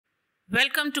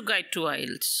Welcome to Guide to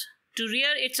IELTS. To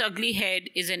rear its ugly head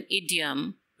is an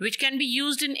idiom which can be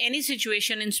used in any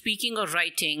situation in speaking or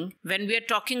writing when we are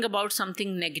talking about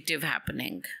something negative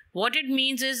happening. What it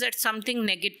means is that something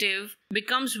negative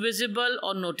becomes visible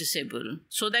or noticeable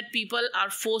so that people are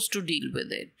forced to deal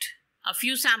with it. A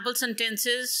few sample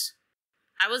sentences.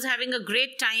 I was having a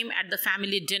great time at the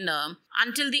family dinner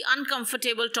until the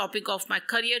uncomfortable topic of my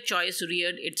career choice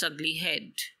reared its ugly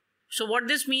head. So what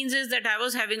this means is that I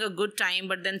was having a good time,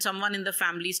 but then someone in the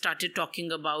family started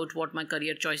talking about what my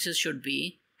career choices should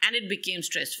be, and it became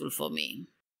stressful for me.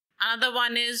 Another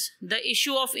one is the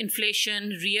issue of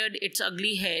inflation reared its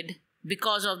ugly head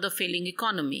because of the failing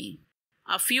economy.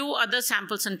 A few other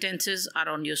sample sentences are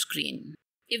on your screen.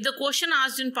 If the question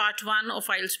asked in part 1 of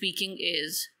IELTS speaking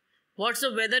is, what's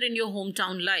the weather in your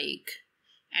hometown like?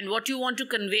 And what you want to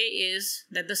convey is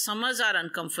that the summers are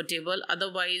uncomfortable,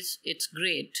 otherwise it's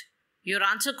great. Your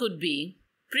answer could be,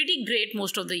 pretty great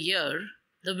most of the year.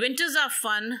 The winters are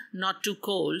fun, not too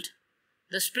cold.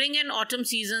 The spring and autumn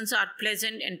seasons are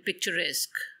pleasant and picturesque.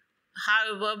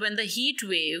 However, when the heat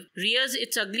wave rears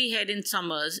its ugly head in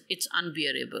summers, it's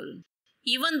unbearable.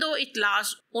 Even though it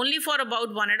lasts only for about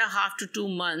 1.5 to 2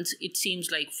 months, it seems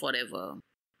like forever.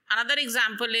 Another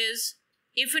example is,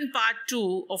 if in part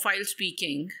 2 of IELTS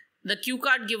speaking, the cue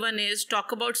card given is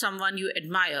talk about someone you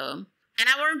admire, and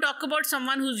I want to talk about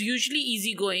someone who's usually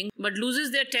easygoing but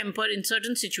loses their temper in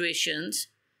certain situations,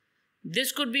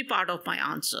 this could be part of my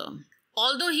answer.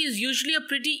 Although he is usually a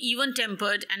pretty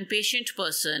even-tempered and patient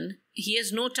person, he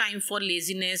has no time for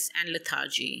laziness and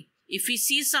lethargy. If he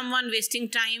sees someone wasting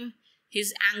time,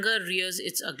 his anger rears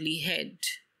its ugly head.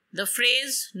 The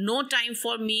phrase no time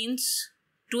for means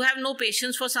to have no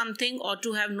patience for something or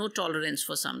to have no tolerance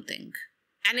for something.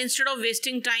 And instead of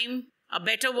wasting time, a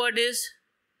better word is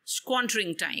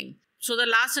squandering time. So the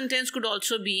last sentence could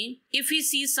also be, if he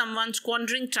sees someone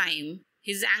squandering time,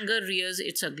 his anger rears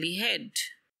its ugly head.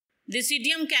 This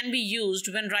idiom can be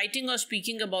used when writing or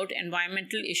speaking about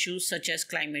environmental issues such as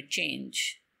climate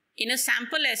change. In a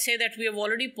sample essay that we have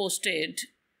already posted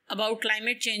about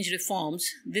climate change reforms,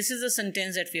 this is the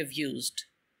sentence that we have used.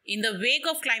 In the wake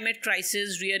of climate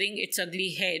crisis rearing its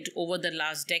ugly head over the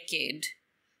last decade,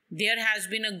 there has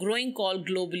been a growing call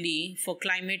globally for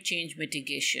climate change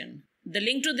mitigation. The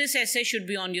link to this essay should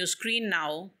be on your screen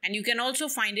now, and you can also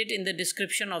find it in the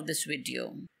description of this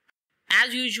video.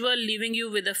 As usual, leaving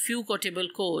you with a few quotable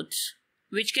quotes,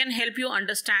 which can help you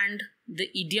understand the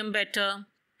idiom better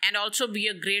and also be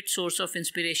a great source of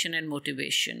inspiration and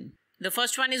motivation. The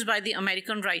first one is by the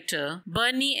American writer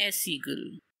Bernie S.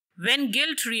 Siegel. When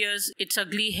guilt rears its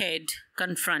ugly head,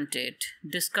 confront it,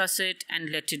 discuss it, and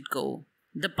let it go.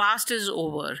 The past is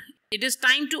over. It is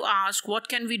time to ask what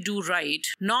can we do right,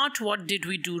 not what did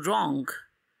we do wrong.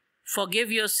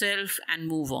 Forgive yourself and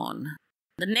move on.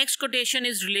 The next quotation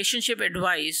is relationship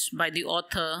advice by the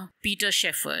author Peter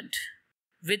Shepard.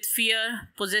 With fear,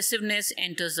 possessiveness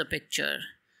enters the picture.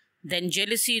 Then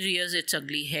jealousy rears its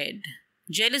ugly head.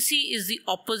 Jealousy is the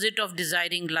opposite of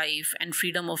desiring life and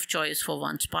freedom of choice for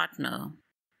one's partner.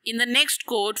 In the next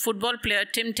quote, football player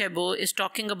Tim Tebow is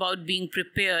talking about being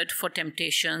prepared for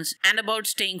temptations and about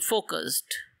staying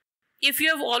focused. If you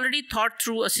have already thought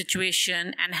through a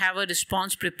situation and have a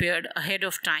response prepared ahead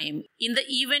of time, in the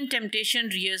event temptation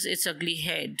rears its ugly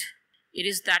head, it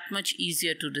is that much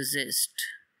easier to resist.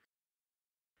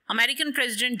 American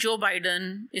President Joe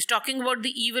Biden is talking about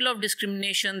the evil of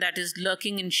discrimination that is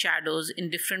lurking in shadows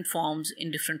in different forms in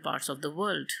different parts of the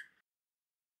world.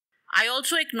 I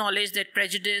also acknowledge that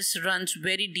prejudice runs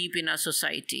very deep in our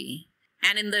society,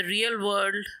 and in the real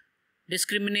world,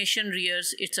 discrimination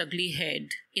rears its ugly head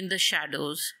in the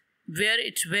shadows, where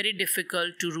it's very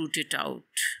difficult to root it out.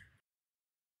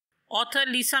 Author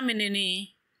Lisa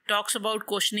Minnini talks about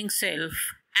questioning self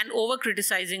and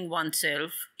over-criticizing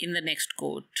oneself in the next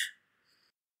quote.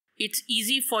 It's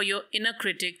easy for your inner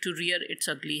critic to rear its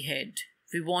ugly head.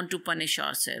 We want to punish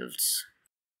ourselves.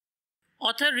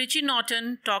 Author Richie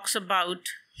Norton talks about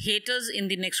haters in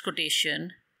the next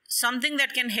quotation, something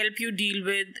that can help you deal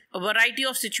with a variety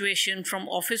of situations from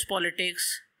office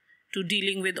politics to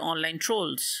dealing with online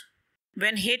trolls.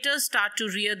 When haters start to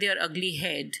rear their ugly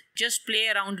head, just play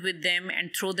around with them and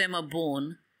throw them a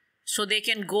bone so they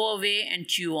can go away and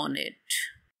chew on it.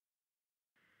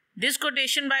 This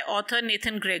quotation by author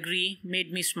Nathan Gregory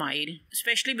made me smile,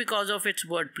 especially because of its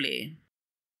wordplay.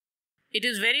 It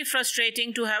is very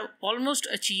frustrating to have almost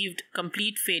achieved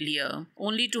complete failure,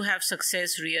 only to have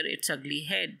success rear its ugly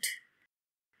head.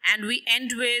 And we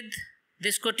end with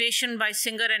this quotation by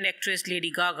singer and actress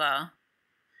Lady Gaga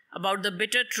about the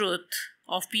bitter truth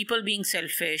of people being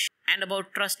selfish and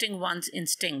about trusting one's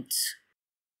instincts.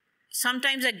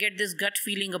 sometimes I get this gut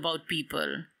feeling about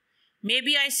people.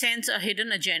 Maybe I sense a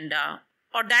hidden agenda,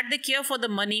 or that they care for the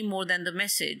money more than the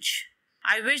message.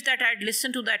 I wish that I'd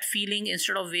listened to that feeling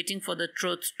instead of waiting for the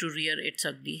truth to rear its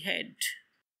ugly head.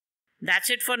 That's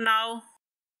it for now.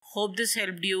 Hope this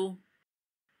helped you.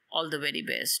 All the very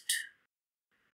best.